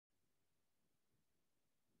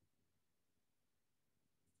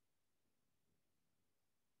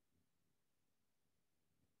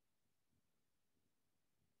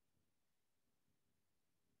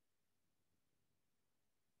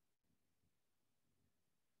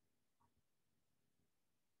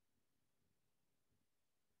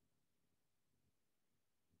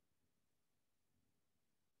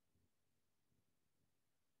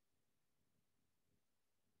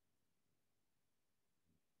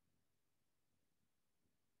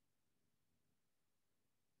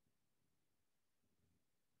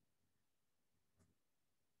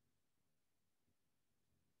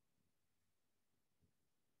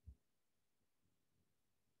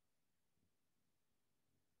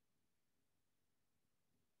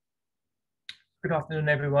Good afternoon,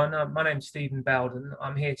 everyone. My name's Stephen Bowden.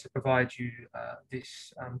 I'm here to provide you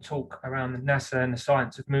this talk around the NASA and the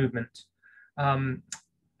science of movement. Um,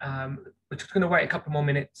 we're just going to wait a couple more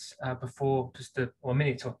minutes before, or a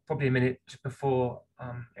minute, or probably a minute before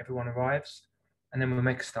everyone arrives, and then we'll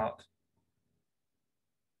make a start.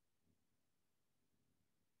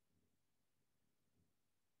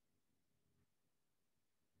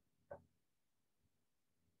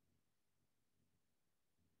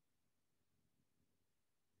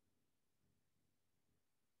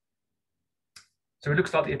 So it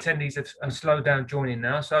looks like the attendees have slowed down joining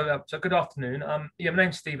now. So good afternoon. Yeah, my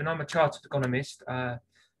name's Stephen. I'm a chartered economist. Part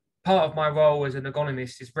of my role as an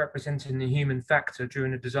economist is representing the human factor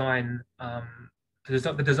during the design,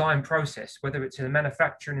 the design process, whether it's in a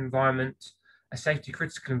manufacturing environment, a safety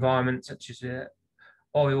critical environment such as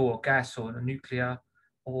oil or gas or nuclear,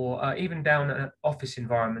 or even down at office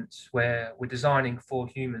environments where we're designing for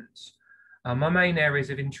humans. My main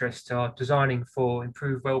areas of interest are designing for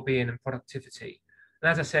improved well-being and productivity. And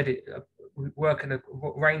as I said, we work in a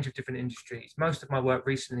range of different industries. Most of my work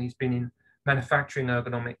recently has been in manufacturing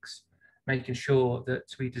ergonomics, making sure that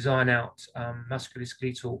we design out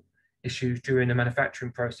musculoskeletal issues during the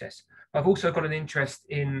manufacturing process. I've also got an interest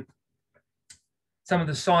in some of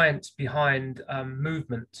the science behind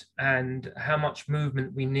movement and how much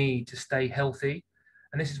movement we need to stay healthy.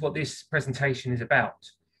 And this is what this presentation is about.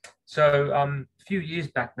 So a few years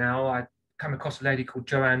back now, I came across a lady called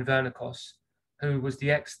Joanne Vernikos, who was the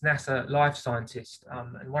ex-NASA life scientist.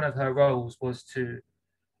 And one of her roles was to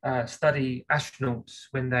study astronauts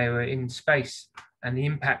when they were in space and the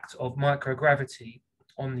impact of microgravity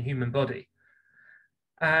on the human body.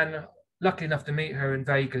 And lucky enough to meet her in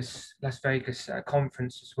Las Vegas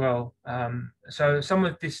conference as well. So some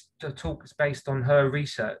of this talk is based on her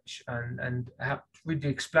research and how really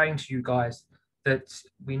explain to you guys that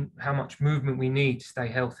how much movement we need to stay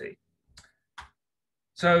healthy.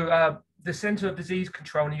 So the Center of Disease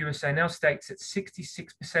Control in the USA now states that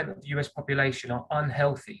 66% of the US population are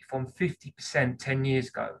unhealthy from 50% 10 years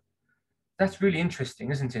ago. That's really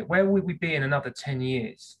interesting, isn't it? Where will we be in another 10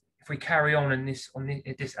 years if we carry on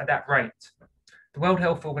at that rate? The World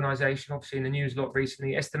Health Organization, obviously in the news a lot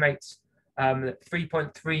recently, estimates that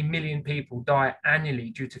 3.3 million people die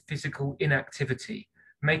annually due to physical inactivity,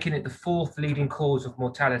 making it the fourth leading cause of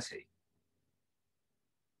mortality.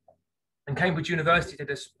 And Cambridge University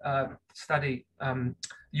did a study,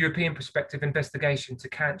 European Prospective Investigation to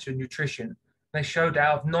Cancer and Nutrition. They showed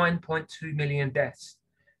out of 9.2 million deaths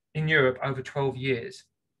in Europe over 12 years,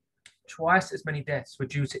 twice as many deaths were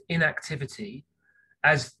due to inactivity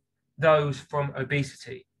as those from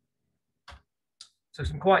obesity. So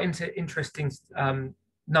some quite interesting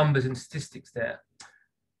numbers and statistics there.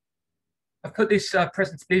 I've put this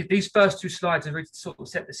these first two slides are really to sort of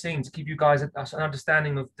set the scene to give you guys an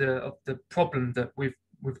understanding of the problem that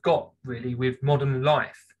we've got really with modern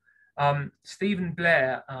life. Stephen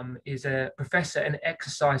Blair is a professor in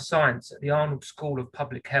exercise science at the Arnold School of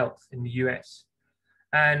Public Health in the US.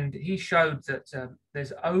 And he showed that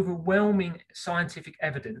there's overwhelming scientific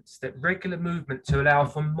evidence that regular movement to allow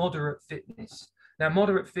for moderate fitness. Now,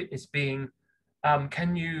 moderate fitness being,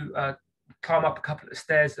 can you climb up a couple of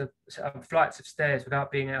stairs, flights of stairs without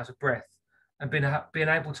being out of breath and being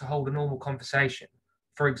able to hold a normal conversation,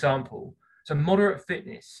 for example. So moderate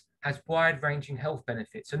fitness has wide-ranging health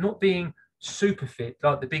benefits. So not being super fit,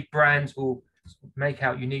 like the big brands will make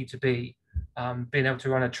out you need to be, being able to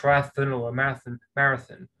run a triathlon or a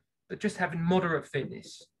marathon, but just having moderate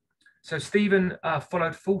fitness. So Stephen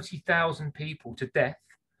followed 40,000 people to death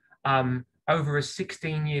over a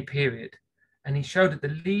 16-year period. And he showed that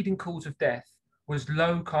the leading cause of death was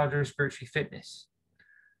low cardiorespiratory fitness.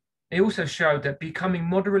 He also showed that becoming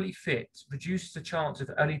moderately fit reduces the chance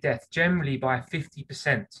of early death generally by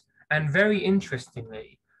 50%. And very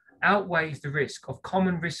interestingly, outweighs the risk of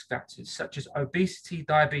common risk factors such as obesity,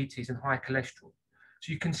 diabetes, and high cholesterol.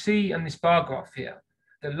 So you can see on this bar graph here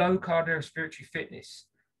that low cardiorespiratory fitness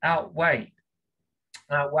outweighs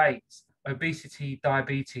obesity,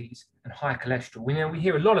 diabetes, and high cholesterol. We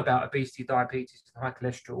hear a lot about obesity, diabetes, and high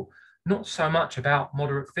cholesterol, not so much about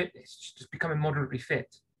moderate fitness, just becoming moderately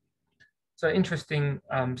fit. So interesting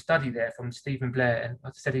study there from Stephen Blair, and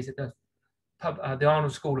like I said, he's at the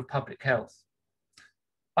Arnold School of Public Health.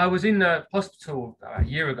 I was in the hospital a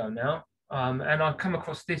year ago now, and I come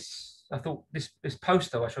across this. I thought this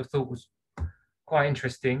poster, which I thought was quite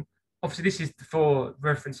interesting. Obviously, this is for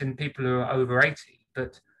referencing people who are over 80,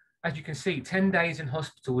 but as you can see, 10 days in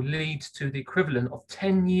hospital leads to the equivalent of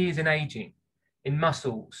 10 years in aging in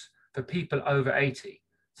muscles for people over 80.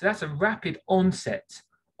 So that's a rapid onset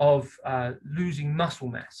of losing muscle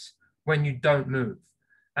mass when you don't move.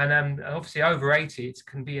 And obviously over 80, it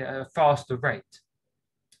can be at a faster rate,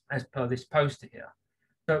 as per this poster here.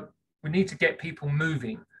 But we need to get people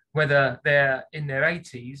moving, whether they're in their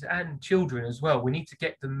 80s and children as well. We need to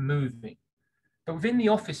get them moving. But within the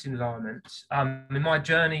office environment, in my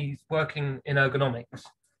journey working in ergonomics,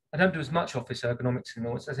 I don't do as much office ergonomics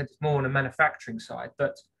anymore. As I said, it's more on the manufacturing side.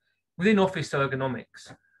 But within office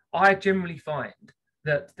ergonomics, I generally find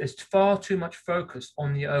that there's far too much focus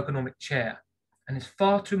on the ergonomic chair, and there's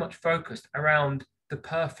far too much focus around the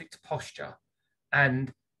perfect posture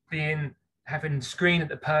and having the screen at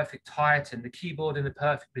the perfect height and the keyboard in the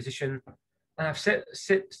perfect position. And I've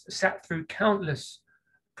sat through countless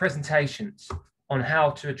presentations on how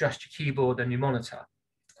to adjust your keyboard and your monitor.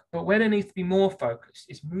 But where there needs to be more focus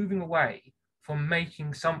is moving away from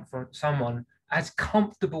making someone as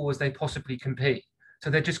comfortable as they possibly can be. So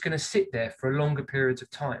they're just going to sit there for longer periods of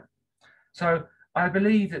time. So I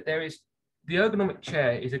believe that the ergonomic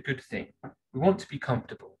chair is a good thing. We want to be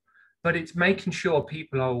comfortable, but it's making sure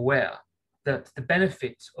people are aware that the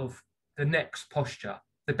benefits of the next posture,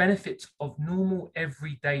 the benefits of normal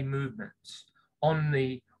everyday movements on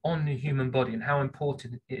the human body and how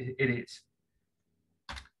important it is.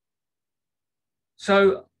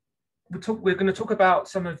 So we're going to talk about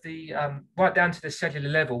some of the, right down to the cellular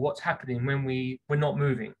level, what's happening when we're not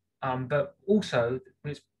moving. But also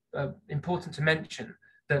it's important to mention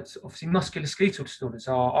that obviously musculoskeletal disorders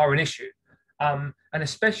are an issue. And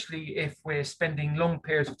especially if we're spending long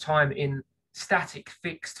periods of time in static,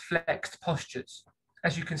 fixed, flexed postures,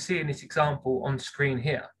 as you can see in this example on screen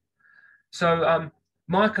here. So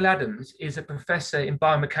Michael Adams is a professor in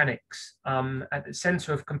biomechanics at the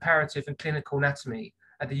Centre of Comparative and Clinical Anatomy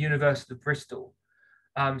at the University of Bristol.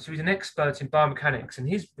 So he's an expert in biomechanics, and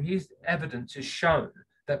his evidence has shown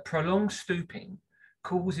that prolonged stooping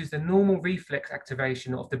causes the normal reflex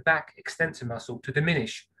activation of the back extensor muscle to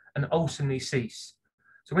diminish and ultimately cease.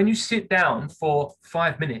 So when you sit down for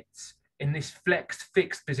 5 minutes in this flexed,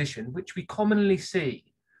 fixed position, which we commonly see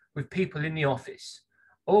with people in the office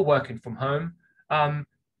or working from home,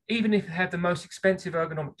 even if they have the most expensive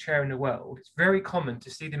ergonomic chair in the world, it's very common to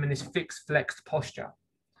see them in this fixed, flexed posture.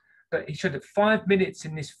 But he showed that 5 minutes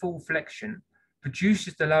in this full flexion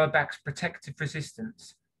produces the lower back's protective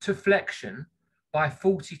resistance to flexion by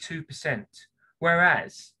 42%,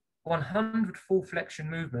 whereas 100 full flexion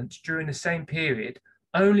movements during the same period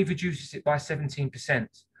only reduces it by 17%.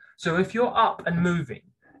 So if you're up and moving,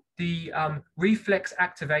 the reflex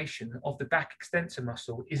activation of the back extensor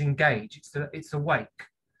muscle is engaged, it's awake.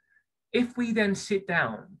 If we then sit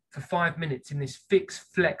down for 5 minutes in this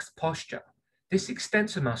fixed flex posture, this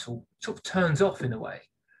extensor muscle sort of turns off in a way.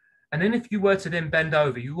 And then if you were to then bend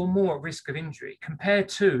over, you are more at risk of injury compared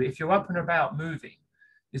to if you're up and about moving.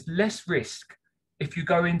 There's less risk if you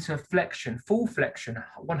go into flexion, full flexion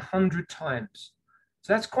 100 times.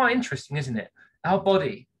 So that's quite interesting, isn't it? Our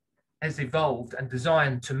body has evolved and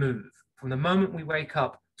designed to move from the moment we wake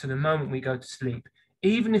up to the moment we go to sleep.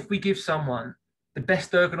 Even if we give someone the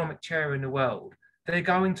best ergonomic chair in the world, they're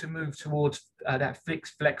going to move towards that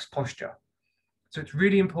fixed flex posture. So it's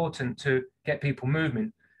really important to get people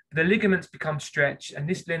moving. The ligaments become stretched, and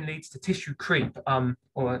this then leads to tissue creep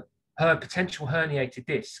or potential herniated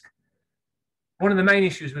disc. One of the main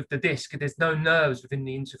issues with the disc, there's no nerves within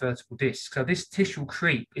the intervertebral disc. So this tissue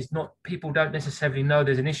creep is not, people don't necessarily know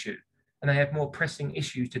there's an issue, and they have more pressing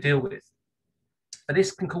issues to deal with. But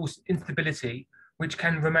this can cause instability, which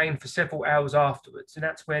can remain for several hours afterwards. And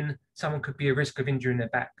that's when someone could be at risk of injuring their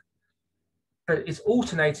back. But it's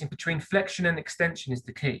alternating between flexion and extension is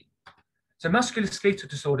the key. So musculoskeletal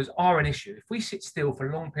disorders are an issue. If we sit still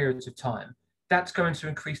for long periods of time, that's going to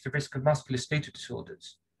increase the risk of musculoskeletal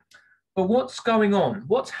disorders. But what's going on?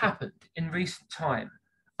 What's happened in recent time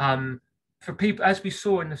for people, as we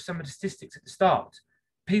saw in some of the statistics at the start,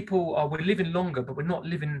 we're living longer, but we're not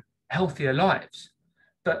living healthier lives.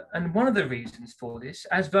 And one of the reasons for this,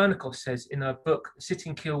 as Vernikos says in a book,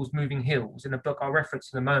 Sitting Kills Moving Hills, in a book I'll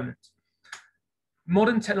reference in a moment,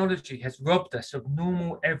 modern technology has robbed us of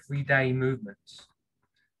normal everyday movements.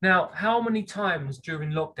 Now, how many times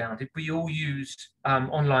during lockdown did we all use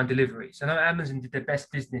online deliveries? I know Amazon did their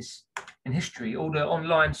best business in history. All the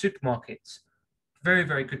online supermarkets, very,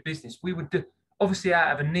 very good business. We would obviously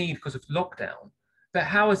out of a need because of lockdown, but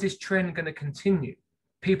how is this trend going to continue?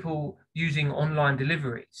 People using online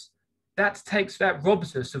deliveries. That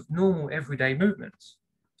robs us of normal everyday movements.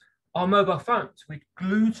 Our mobile phones, we're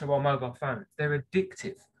glued to our mobile phones. They're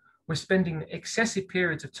addictive. We're spending excessive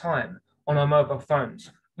periods of time on our mobile phones.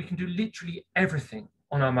 We can do literally everything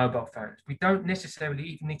on our mobile phones. We don't necessarily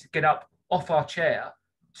even need to get up off our chair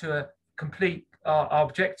to complete our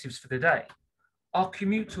objectives for the day. Our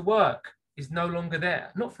commute to work is no longer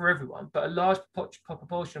there, not for everyone, but a large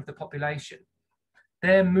proportion of the population.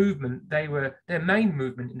 Their movement, their main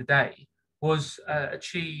movement in the day was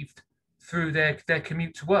achieved through their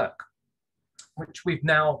commute to work, which we've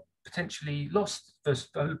now potentially lost for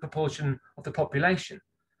a proportion of the population.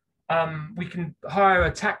 We can hire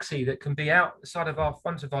a taxi that can be out the side of our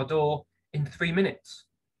front of our door in 3 minutes.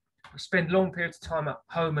 We spend long periods of time at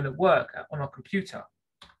home and at work on our computer.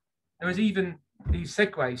 There is even these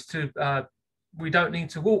segues to we don't need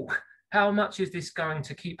to walk. How much is this going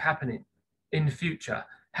to keep happening in the future?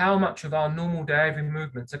 How much of our normal daily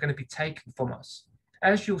movements are going to be taken from us?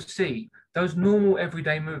 As you'll see, those normal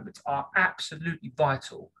everyday movements are absolutely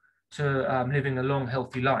vital to living a long,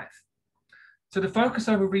 healthy life. So the focus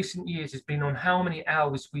over recent years has been on how many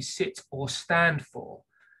hours we sit or stand for.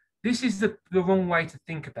 This is the wrong way to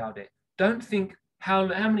think about it. Don't think how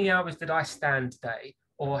many hours did I stand today,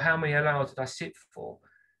 or how many hours did I sit for?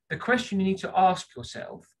 The question you need to ask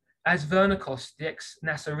yourself, as Vernikos, the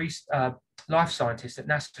ex-NASA life scientist at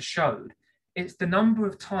NASA showed, it's the number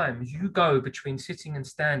of times you go between sitting and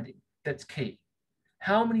standing that's key.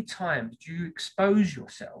 How many times do you expose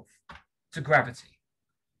yourself to gravity?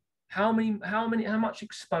 How much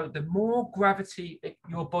exposed? The more gravity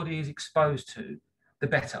your body is exposed to, the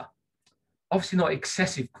better. Obviously not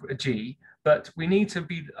excessive G, but we need to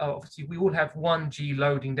be, obviously we all have 1G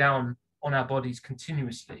loading down on our bodies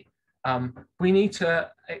continuously. We need to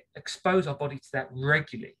expose our body to that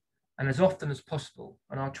regularly and as often as possible.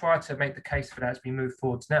 And I'll try to make the case for that as we move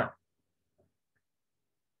forwards now.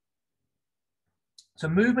 So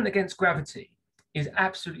movement against gravity is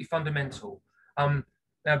absolutely fundamental.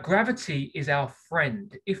 Now, gravity is our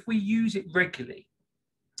friend. If we use it regularly,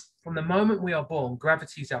 from the moment we are born,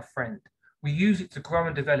 gravity is our friend. We use it to grow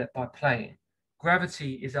and develop by playing.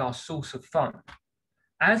 Gravity is our source of fun.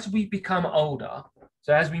 As we become older,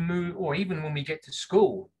 so as we move, or even when we get to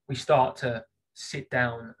school, we start to sit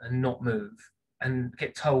down and not move and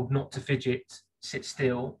get told not to fidget, sit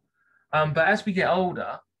still. But as we get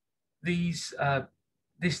older, this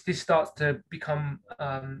starts to become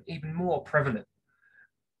even more prevalent.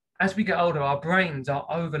 As we get older, our brains are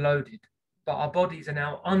overloaded, but our bodies are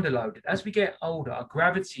now underloaded. As we get older, our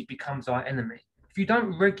gravity becomes our enemy. If you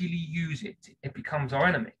don't regularly use it, it becomes our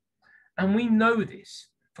enemy. And we know this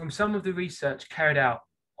from some of the research carried out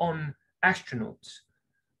on astronauts.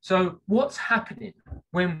 So what's happening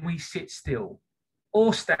when we sit still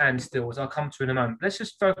or stand still, as I'll come to in a moment? Let's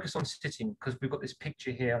just focus on sitting because we've got this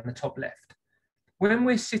picture here on the top left. When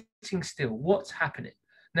we're sitting still, what's happening?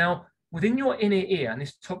 Now, within your inner ear, in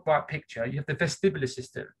this top right picture, you have the vestibular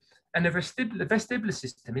system. And the vestibular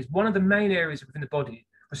system is one of the main areas within the body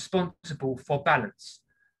responsible for balance.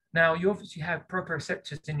 Now, you obviously have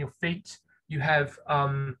proprioceptors in your feet. You have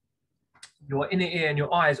your inner ear and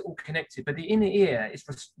your eyes all connected, but the inner ear is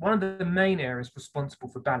one of the main areas responsible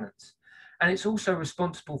for balance. And it's also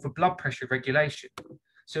responsible for blood pressure regulation.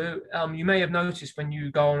 So you may have noticed when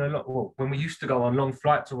you go on when we used to go on long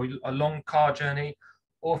flights or a long car journey,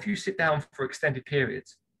 or if you sit down for extended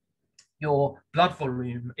periods, your blood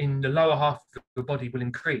volume in the lower half of your body will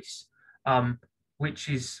increase, which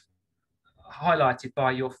is highlighted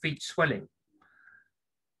by your feet swelling.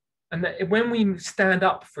 And when we stand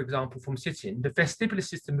up, for example, from sitting, the vestibular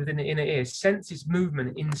system within the inner ear senses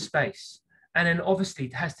movement in space. And then obviously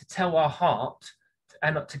it has to tell our heart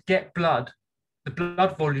and to get blood, the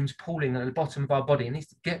blood volume's pooling at the bottom of our body. It needs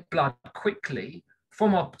to get blood quickly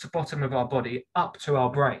from up to bottom of our body up to our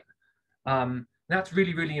brain. That's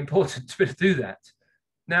really, really important to be able to do that.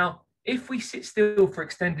 Now, if we sit still for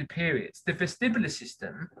extended periods, the vestibular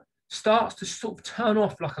system starts to sort of turn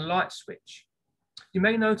off like a light switch. You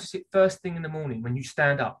may notice it first thing in the morning when you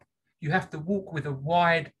stand up. You have to walk with a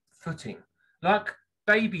wide footing, like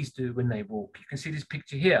babies do when they walk. You can see this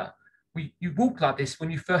picture here. You walk like this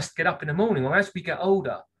when you first get up in the morning, or as we get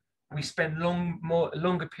older, we spend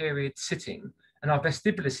longer periods sitting, and our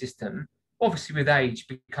vestibular system, obviously with age,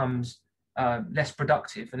 becomes less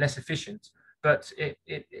productive and less efficient, but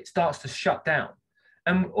it starts to shut down.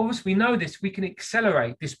 And obviously we know this, we can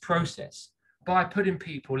accelerate this process by putting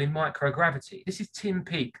people in microgravity. This is Tim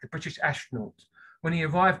Peake, the British astronaut, when he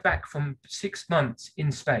arrived back from 6 months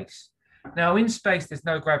in space. Now in space, there's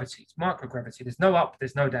no gravity, it's microgravity, there's no up,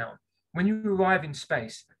 there's no down. When you arrive in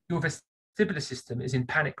space, your vestibular system is in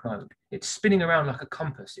panic mode. It's spinning around like a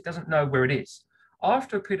compass. It doesn't know where it is.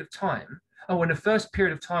 After a period of time, in the first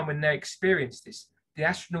period of time when they experience this, the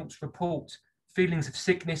astronauts report feelings of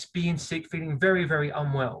sickness, being sick, feeling very, very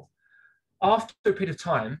unwell. After a period of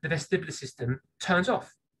time, the vestibular system turns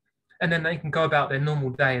off, and then they can go about their normal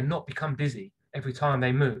day and not become dizzy, every time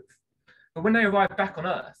they move. But when they arrive back on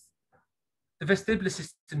Earth, the vestibular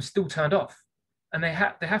system's still turned off, and they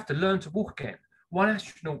have to learn to walk again. One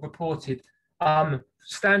astronaut reported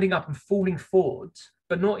standing up and falling forwards,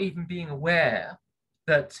 but not even being aware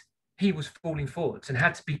that he was falling forwards, and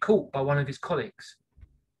had to be caught by one of his colleagues.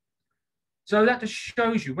 So that just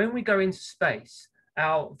shows you, when we go into space,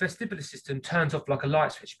 our vestibular system turns off like a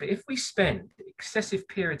light switch. But if we spend excessive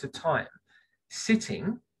periods of time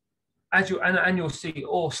sitting, and you'll see,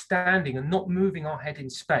 or standing and not moving our head in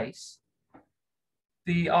space,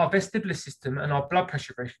 our vestibular system and our blood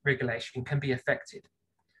pressure regulation can be affected.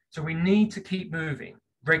 So we need to keep moving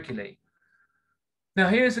regularly. Now,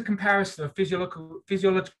 here's a comparison of physiological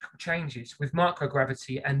changes with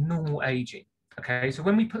microgravity and normal aging. Okay, so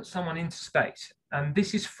when we put someone into space, and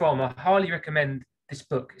this is from, I highly recommend this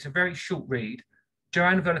book. It's a very short read.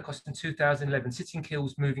 Joanne Vernikos in 2011, Sitting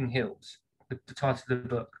Kills Moving Hills, the title of the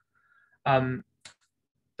book.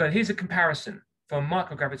 But here's a comparison from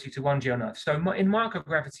microgravity to 1G on Earth. So in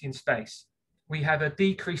microgravity in space, we have a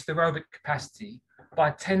decreased aerobic capacity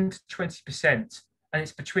by 10 to 20%, and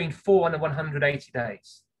it's between 4 and 180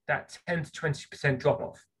 days, that 10 to 20% drop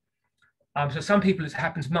off. So some people, it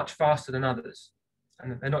happens much faster than others,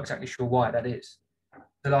 and they're not exactly sure why that is,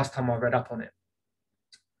 the last time I read up on it.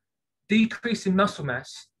 Decrease in muscle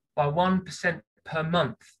mass by 1% per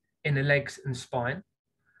month in the legs and spine,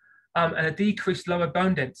 and a decreased lower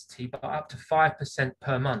bone density by up to 5%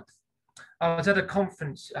 per month. I was at a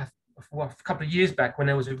conference a couple of years back when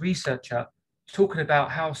there was a researcher talking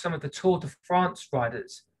about how some of the Tour de France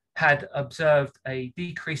riders had observed a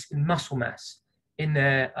decrease in muscle mass in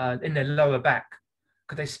their lower back,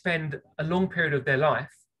 because they spend a long period of their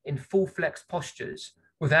life in full flex postures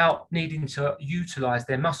without needing to utilize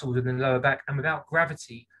their muscles in the lower back, and without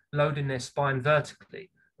gravity loading their spine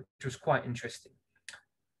vertically, which was quite interesting.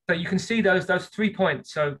 But you can see those 3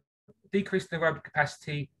 points. So decrease in aerobic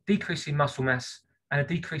capacity, decrease in muscle mass, and a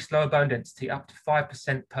decreased lower bone density up to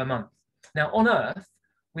 5% per month. Now, on Earth,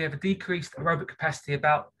 we have a decreased aerobic capacity.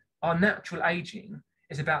 About our natural aging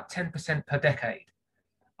is about 10% per decade.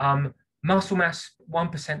 Muscle mass,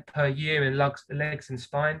 1% per year in legs and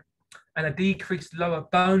spine, and a decreased lower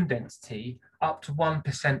bone density up to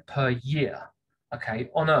 1% per year, okay,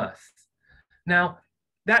 on Earth. Now,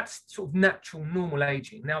 that's sort of natural, normal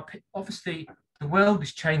aging. Now, obviously, the world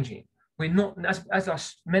is changing. We're not, as I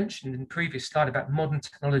mentioned in the previous slide about modern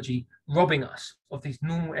technology robbing us of these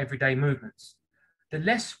normal everyday movements. The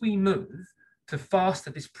less we move, the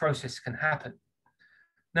faster this process can happen.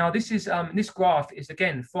 Now, this graph is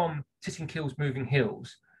again from Sitting Kills Moving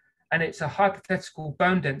Hills, and it's a hypothetical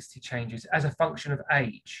bone density changes as a function of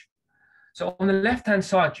age. So on the left-hand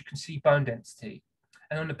side, you can see bone density,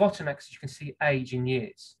 and on the bottom axis, you can see age in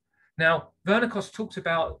years. Now, Vernikos talks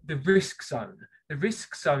about the risk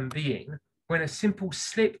zone being when a simple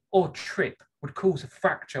slip or trip would cause a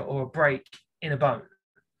fracture or a break in a bone.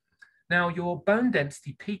 Now, your bone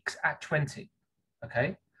density peaks at 20,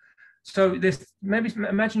 okay? So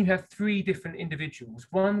imagine you have 3 different individuals,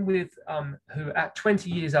 one with who at 20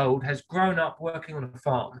 years old has grown up working on a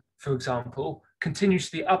farm, for example,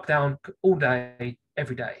 continuously up, down all day,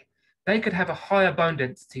 every day. They could have a higher bone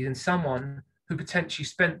density than someone who potentially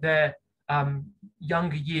spent their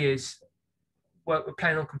younger years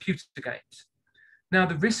playing on computer games. Now,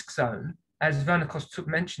 the risk zone, as Vernikos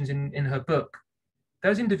mentions in her book,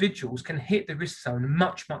 those individuals can hit the risk zone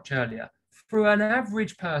much, much earlier. For an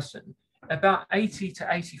average person, about 80 to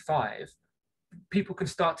 85, people can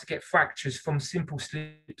start to get fractures from simple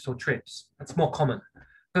slips or trips. That's more common.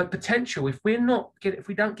 But potential, if we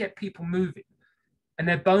don't get people moving, and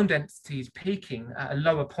their bone density is peaking at a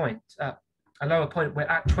lower point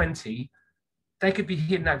where at 20, they could be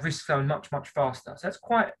hitting that risk zone much, much faster. So that's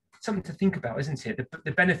quite something to think about, isn't it?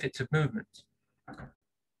 The benefits of movement.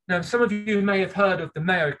 Now, some of you may have heard of the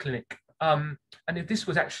Mayo Clinic. And if this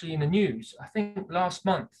was actually in the news, I think last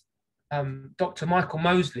month, Dr. Michael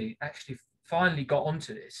Mosley actually finally got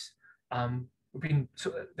onto this.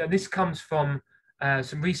 This comes from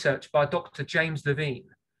some research by Dr. James Levine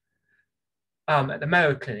at the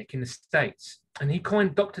Mayo Clinic in the States. And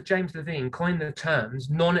Dr. James Levine coined the terms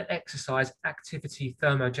non-exercise activity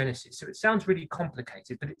thermogenesis. So it sounds really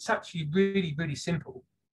complicated, but it's actually really, really simple.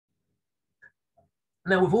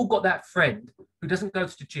 Now, we've all got that friend who doesn't go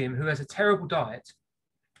to the gym, who has a terrible diet,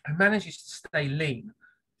 who manages to stay lean.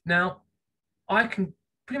 Now, I can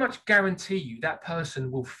pretty much guarantee you that person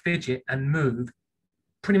will fidget and move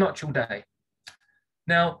pretty much all day.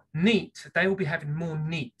 Now, NEAT, they will be having more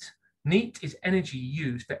NEAT. NEAT is energy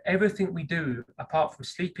used for everything we do apart from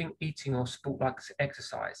sleeping, eating, or sport-like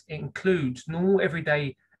exercise. It includes normal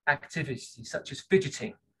everyday activities such as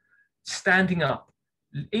fidgeting, standing up,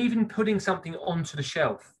 even putting something onto the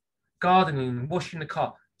shelf, gardening, washing the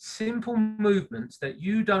car, simple movements that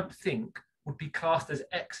you don't think would be classed as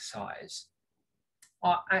exercise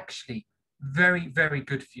are actually very, very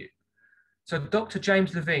good for you. So Dr.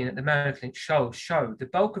 James Levine at the Mayo Clinic showed the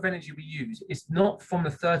bulk of energy we use is not from the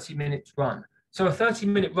 30-minute run. So a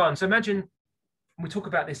 30-minute run, so imagine, we talk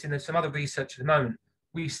about this in some other research at the moment,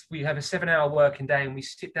 we have a 7-hour working day and we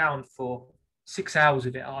sit down for 6 hours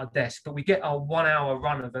of it at our desk, but we get our 1 hour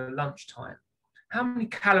run of a lunchtime. How many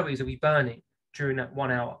calories are we burning during that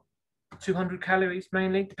 1 hour? 200 calories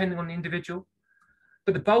mainly, depending on the individual.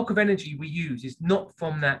 But the bulk of energy we use is not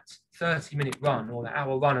from that 30-minute run or the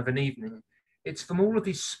hour run of an evening. It's from all of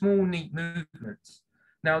these small, neat movements.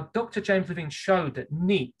 Now, Dr. James Levine showed that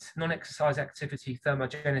NEAT, non-exercise activity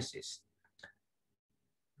thermogenesis,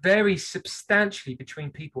 varies substantially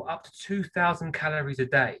between people, up to 2,000 calories a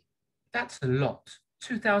day. That's a lot.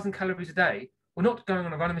 2,000 calories a day. We're not going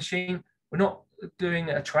on a running machine. We're not doing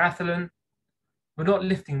a triathlon. We're not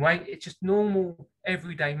lifting weight. It's just normal,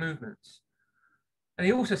 everyday movements. And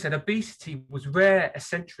he also said obesity was rare a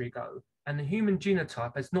century ago, and the human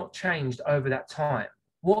genotype has not changed over that time.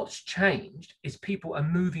 What's changed is people are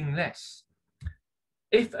moving less.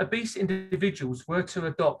 If obese individuals were to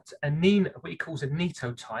adopt what he calls a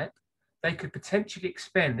NEATO type, they could potentially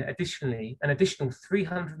expend an additional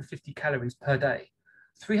 350 calories per day.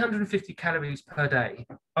 350 calories per day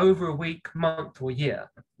over a week, month, or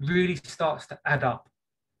year really starts to add up.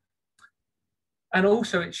 And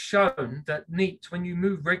also it's shown that NEAT, when you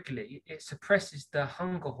move regularly, it suppresses the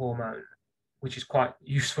hunger hormone, which is quite a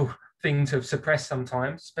useful thing to suppress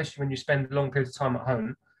sometimes, especially when you spend a long period of time at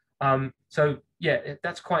home. So yeah,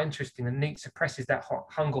 that's quite interesting. And NEAT suppresses that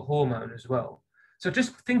hunger hormone as well. So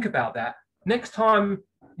just think about that. Next time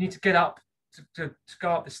you need to get up to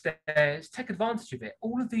go up the stairs, take advantage of it.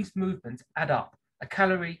 All of these movements add up. A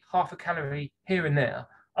calorie, half a calorie here and there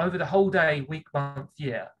over the whole day, week, month,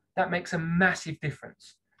 year. That makes a massive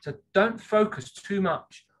difference. So don't focus too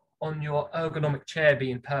much on your ergonomic chair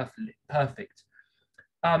being perfect.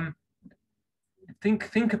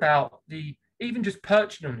 Think about even just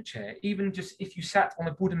perching on a chair, even just if you sat on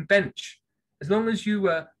a wooden bench, as long as you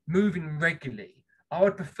were moving regularly, I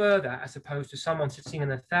would prefer that as opposed to someone sitting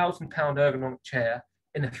in a 1,000-pound ergonomic chair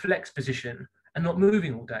in a flex position and not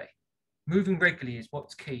moving all day. Moving regularly is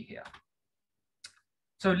what's key here.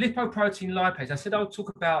 So lipoprotein lipase, I said I would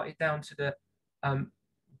talk about it down to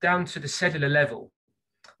the cellular level.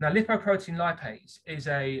 Now, lipoprotein lipase is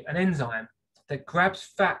an enzyme that grabs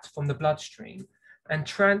fat from the bloodstream and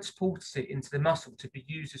transports it into the muscle to be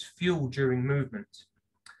used as fuel during movement.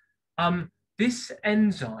 This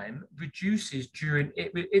enzyme reduces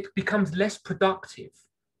it becomes less productive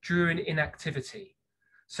during inactivity.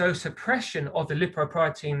 So suppression of the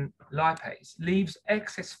lipoprotein lipase leaves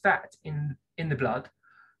excess fat in the blood,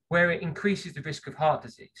 where it increases the risk of heart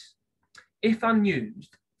disease. If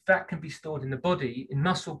unused, fat can be stored in the body, in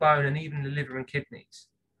muscle, bone, and even the liver and kidneys.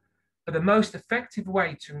 But the most effective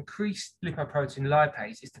way to increase lipoprotein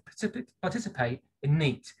lipase is to participate in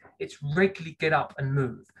NEAT. It's regularly get up and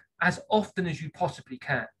move as often as you possibly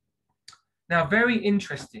can. Now, very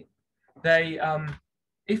interesting,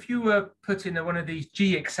 if you were put in one of these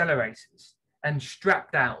G accelerators and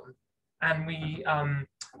strapped down, and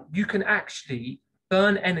you can actually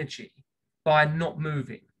burn energy by not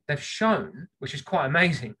moving. They've shown, which is quite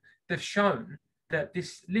amazing, they've shown that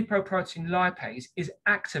this lipoprotein lipase is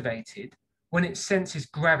activated when it senses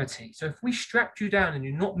gravity. So if we strapped you down and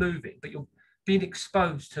you're not moving, but you're being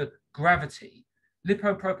exposed to gravity,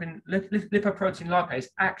 lipoprotein lipase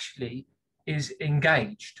actually is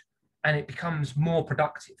engaged and it becomes more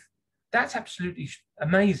productive. That's absolutely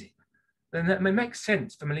amazing. And that makes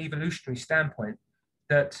sense from an evolutionary standpoint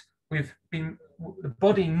that the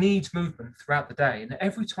body needs movement throughout the day. And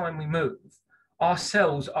every time we move, our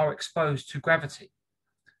cells are exposed to gravity.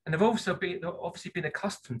 And they've also obviously been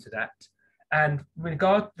accustomed to that. And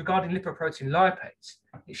regarding lipoprotein lipase,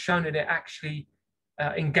 it's shown that it actually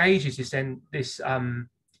engages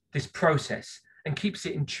this process and keeps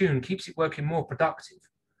it in tune, keeps it working more productive.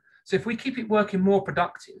 So if we keep it working more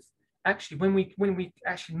productive, actually, when we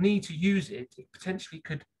actually need to use it, it potentially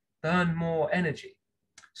could burn more energy.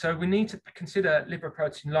 So we need to consider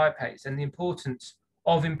lipoprotein lipase and the importance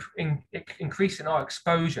of increasing our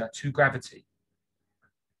exposure to gravity.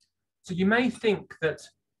 So you may think that,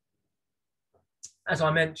 as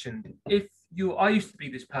I mentioned, I used to be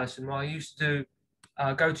this person where I used to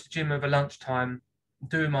go to the gym over lunchtime,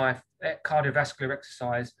 do my cardiovascular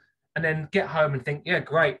exercise, and then get home and think, yeah,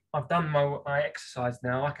 great, I've done my exercise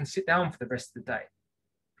now. I can sit down for the rest of the day.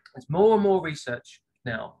 There's more and more research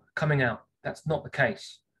now coming out. That's not the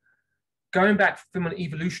case. Going back from an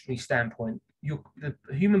evolutionary standpoint, the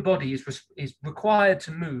human body is required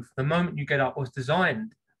to move the moment you get up, or is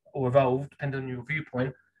designed or evolved, depending on your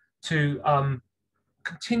viewpoint, to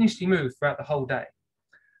continuously move throughout the whole day.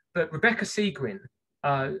 But Rebecca Seegrin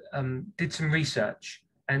did some research,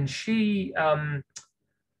 and she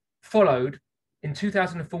followed in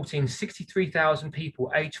 2014 63,000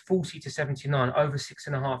 people aged 40 to 79 over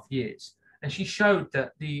 6.5 years. And she showed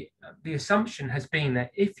that the assumption has been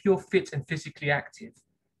that if you're fit and physically active,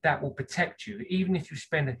 that will protect you, even if you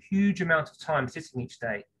spend a huge amount of time sitting each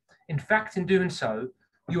day. In fact, in doing so,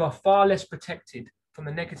 you are far less protected from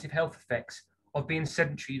the negative health effects of being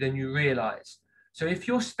sedentary than you realize. So if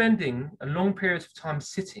you're spending a long period of time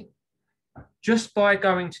sitting, just by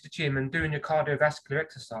going to the gym and doing your cardiovascular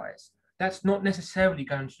exercise, that's not necessarily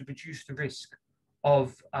going to reduce the risk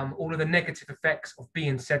of all of the negative effects of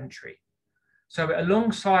being sedentary. So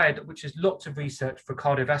alongside, which is lots of research for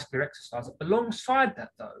cardiovascular exercise, alongside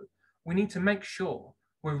that though, we need to make sure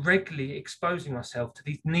we're regularly exposing ourselves to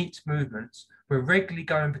these neat movements. We're regularly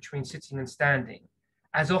going between sitting and standing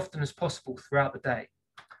as often as possible throughout the day.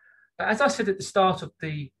 But as I said at the start of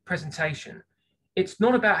the presentation, it's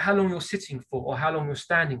not about how long you're sitting for or how long you're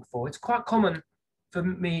standing for. It's quite common for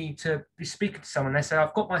me to be speaking to someone. They say,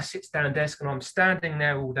 I've got my sit-down desk and I'm standing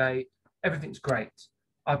there all day. Everything's great.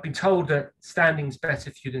 I've been told that standing is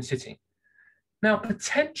better for you than sitting. Now,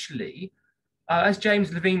 potentially, as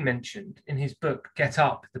James Levine mentioned in his book, Get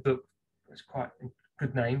Up, the book is quite a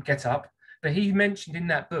good name, Get Up, but he mentioned in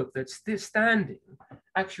that book that standing,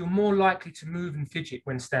 actually you're more likely to move and fidget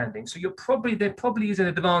when standing. So there probably is an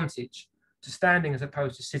advantage to standing as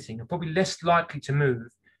opposed to sitting. You're probably less likely to move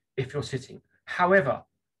if you're sitting. However,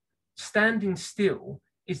 standing still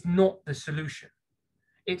is not the solution.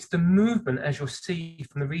 It's the movement, as you'll see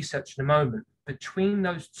from the research in a moment, between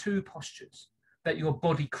those two postures that your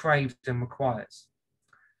body craves and requires.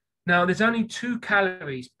 Now, there's only 2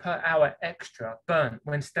 calories per hour extra burnt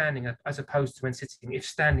when standing as opposed to when sitting, if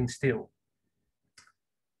standing still.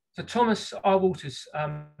 So Thomas R. Walters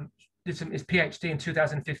did his PhD in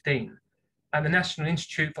 2015 at the National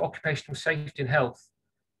Institute for Occupational Safety and Health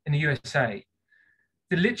in the USA.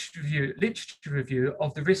 The literature review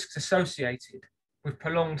of the risks associated with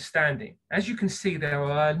prolonged standing. As you can see, there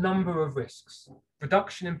are a number of risks.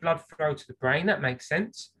 Reduction in blood flow to the brain, that makes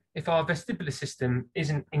sense. If our vestibular system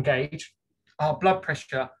isn't engaged, our blood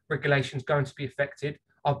pressure regulation is going to be affected.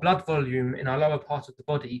 Our blood volume in our lower part of the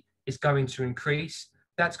body is going to increase.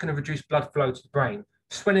 That's going to reduce blood flow to the brain.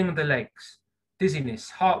 Swelling of the legs,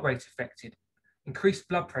 dizziness, heart rate affected, increased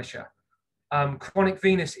blood pressure, chronic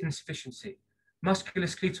venous insufficiency,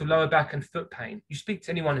 musculoskeletal lower back and foot pain. You speak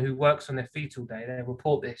to anyone who works on their feet all day, they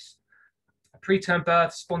report this. Preterm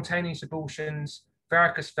birth, spontaneous abortions,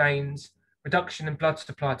 varicose veins, reduction in blood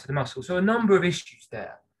supply to the muscle. So a number of issues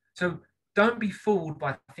there. So don't be fooled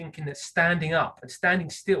by thinking that standing up and standing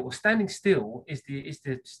still is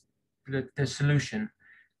the solution.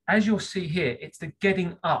 As you'll see here, it's the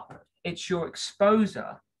getting up. It's your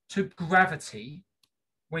exposure to gravity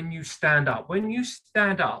when you stand up. When you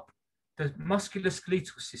stand up, the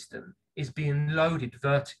musculoskeletal system is being loaded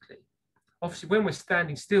vertically. Obviously, when we're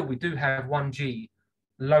standing still, we do have 1G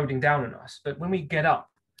loading down on us. But when we get up,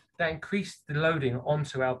 that increased the loading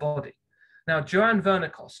onto our body. Now, Joanne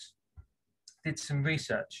Vernikos did some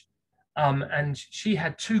research, and she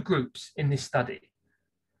had 2 groups in this study.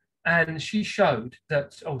 And she showed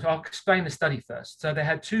that, I'll explain the study first. So they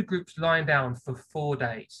had 2 groups lying down for 4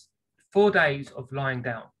 days, 4 days of lying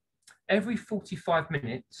down. Every 45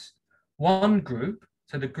 minutes, one group,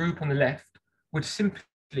 so the group on the left, would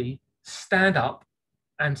simply stand up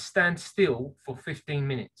and stand still for 15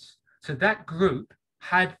 minutes. So that group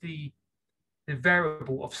had the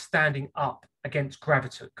variable of standing up against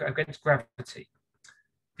gravity.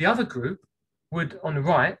 The other group would, on the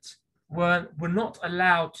right, were not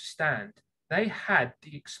allowed to stand. They had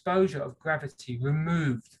the exposure of gravity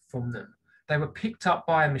removed from them. They were picked up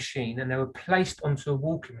by a machine and they were placed onto a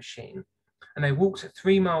walking machine, and they walked at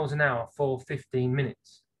 3 miles an hour for 15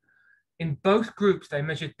 minutes. In both groups, they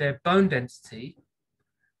measured their bone density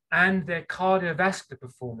and their cardiovascular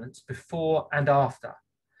performance before and after.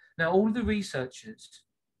 Now, all of the researchers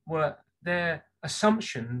their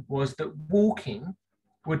assumption was that walking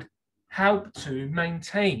would help to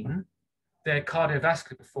maintain their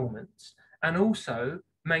cardiovascular performance and also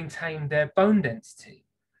maintain their bone density.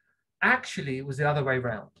 Actually, it was the other way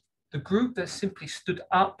around. The group that simply stood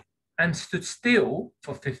up and stood still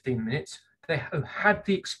for 15 minutes, they had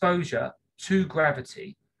the exposure to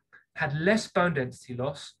gravity, had less bone density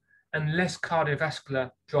loss, and less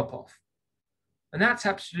cardiovascular drop-off. And that's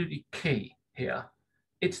absolutely key here.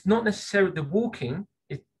 It's not necessarily the walking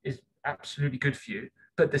is absolutely good for you,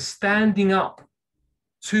 but the standing up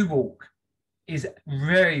to walk is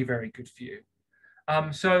very, very good for you.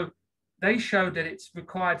 So they showed that it's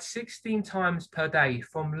required 16 times per day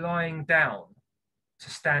from lying down to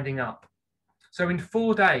standing up. So in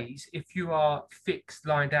 4 days, if you are fixed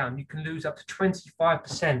lying down, you can lose up to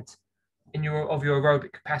 25% of your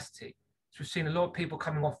aerobic capacity. So we've seen a lot of people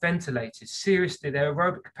coming off ventilators. Seriously, their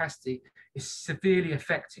aerobic capacity is severely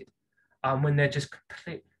affected when they're just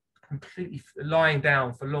completely lying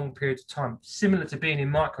down for long periods of time, similar to being in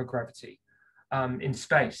microgravity in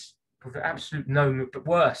space, with absolute no movement, but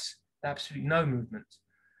worse, absolutely no movement.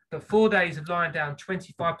 But 4 days of lying down,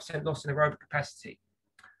 25% loss in aerobic capacity.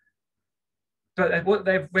 But what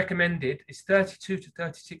they've recommended is 32 to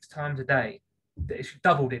 36 times a day. It's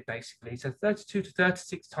doubled it basically. So 32 to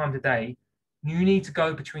 36 times a day, you need to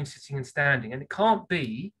go between sitting and standing. And it can't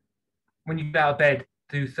be when you get out of bed,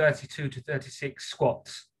 do 32 to 36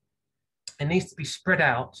 squats. It needs to be spread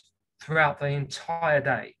out throughout the entire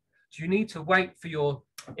day. So you need to wait for your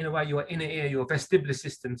inner ear, your vestibular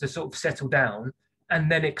system to sort of settle down and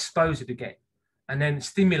then expose it again and then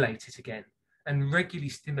stimulate it again and regularly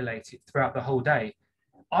stimulate it throughout the whole day.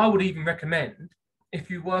 I would even recommend, if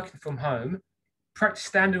you're working from home, practice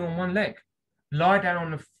standing on one leg. Lie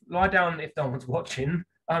down if no one's watching.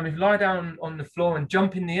 Lie down on the floor and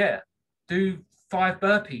jump in the air. Do 5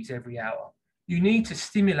 burpees every hour. You need to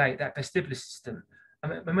stimulate that vestibular system. I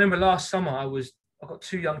remember last summer I got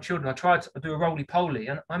 2 young children. I tried to do a roly-poly,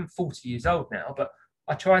 and I'm 40 years old now, but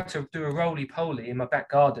I tried to do a roly-poly in my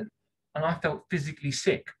back garden, and I felt physically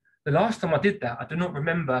sick. The last time I did that, I do not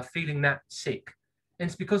remember feeling that sick. And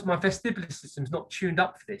it's because my vestibular system's not tuned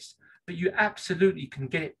up for this, but you absolutely can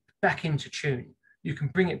get it back into tune. You can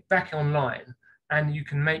bring it back online, and you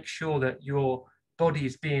can make sure that your body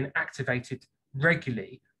is being activated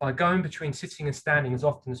regularly by going between sitting and standing as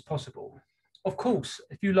often as possible. Of course,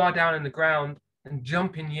 if you lie down in the ground and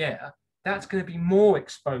jump in the air, that's going to be more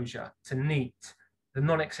exposure to NEAT, the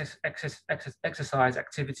non-exercise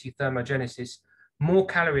activity thermogenesis, more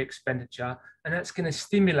calorie expenditure, and that's going to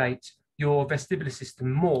stimulate your vestibular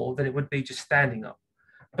system more than it would be just standing up.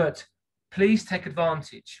 But please take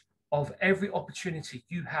advantage of every opportunity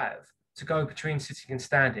you have to go between sitting and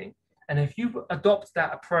standing. And if you adopt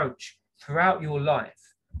that approach throughout your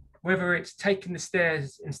life, whether it's taking the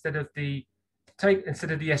stairs instead of the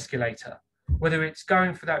escalator, whether it's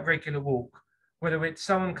going for that regular walk, whether it's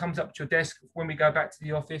someone comes up to your desk when we go back to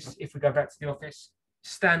the office, if we go back to the office,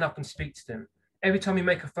 stand up and speak to them. Every time you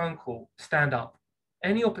make a phone call, stand up.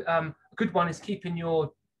 A good one is keeping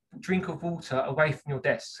your drink of water away from your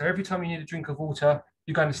desk. So every time you need a drink of water,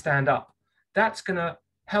 you're going to stand up. That's going to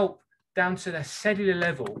help down to the cellular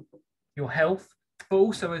level, your health, but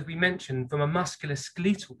also, as we mentioned, from a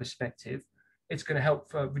musculoskeletal perspective, it's going to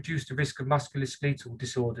help reduce the risk of musculoskeletal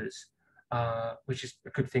disorders, which is a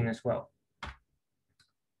good thing as well.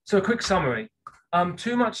 So a quick summary.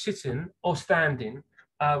 Too much sitting or standing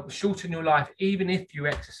shorten your life even if you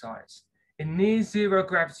exercise. In near zero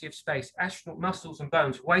gravity of space, astronaut muscles and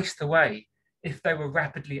bones waste away if they were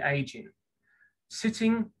rapidly aging.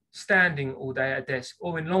 Sitting, standing all day at a desk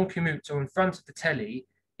or in long commutes or in front of the telly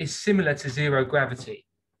is similar to zero gravity.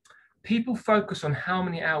 People focus on how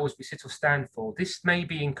many hours we sit or stand for. This may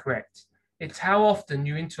be incorrect. It's how often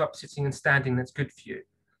you interrupt sitting and standing that's good for you.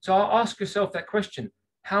 So I'll ask yourself that question.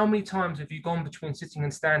 How many times have you gone between sitting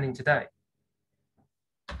and standing today?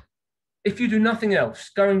 If you do nothing else,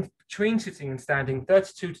 going between sitting and standing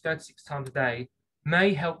 32 to 36 times a day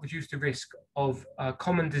may help reduce the risk of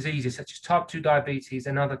common diseases such as type 2 diabetes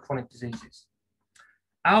and other chronic diseases.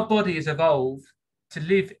 Our body has evolved to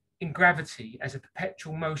live in gravity as a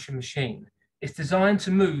perpetual motion machine. It's designed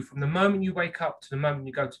to move from the moment you wake up to the moment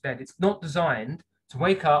you go to bed. It's not designed to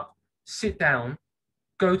wake up, sit down,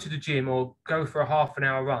 go to the gym or go for a half an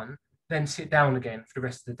hour run, then sit down again for the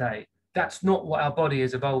rest of the day. That's not what our body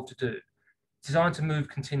has evolved to do. It's designed to move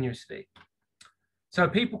continuously. So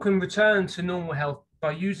people can return to normal health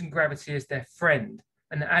by using gravity as their friend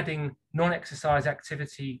and adding non-exercise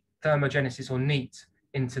activity thermogenesis or NEAT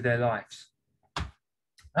into their lives.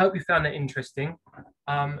 I hope you found that interesting.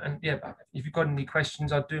 And yeah, if you've got any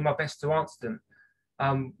questions, I'll do my best to answer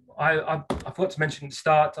them. I forgot to mention at the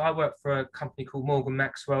start, I work for a company called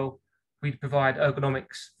Maxwell. We provide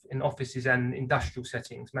ergonomics in offices and industrial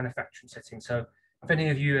settings, manufacturing settings. So if any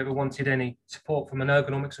of you ever wanted any support from an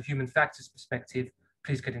ergonomics or human factors perspective,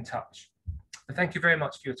 please get in touch. But thank you very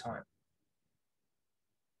much for your time.